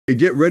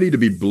Get ready to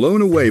be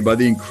blown away by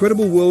the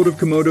incredible world of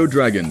Komodo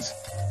dragons.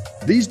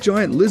 These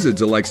giant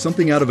lizards are like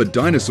something out of a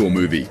dinosaur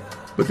movie,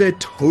 but they're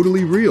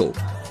totally real.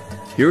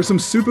 Here are some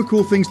super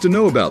cool things to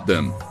know about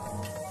them.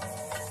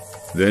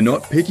 They're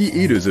not picky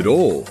eaters at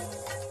all.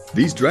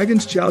 These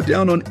dragons chow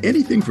down on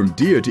anything from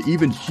deer to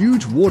even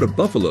huge water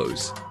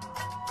buffaloes.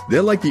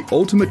 They're like the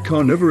ultimate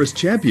carnivorous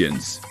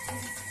champions.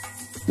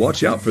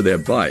 Watch out for their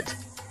bite.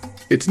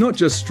 It's not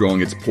just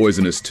strong, it's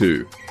poisonous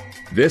too.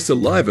 Their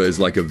saliva is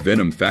like a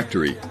venom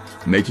factory,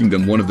 making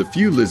them one of the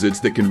few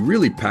lizards that can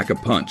really pack a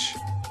punch.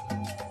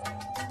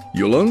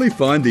 You'll only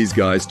find these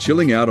guys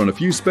chilling out on a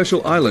few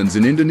special islands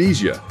in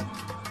Indonesia.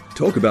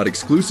 Talk about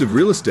exclusive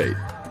real estate.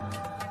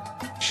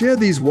 Share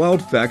these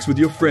wild facts with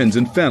your friends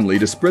and family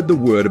to spread the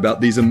word about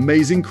these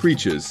amazing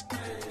creatures.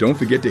 Don't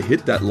forget to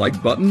hit that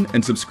like button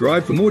and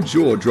subscribe for more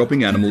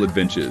jaw-dropping animal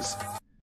adventures.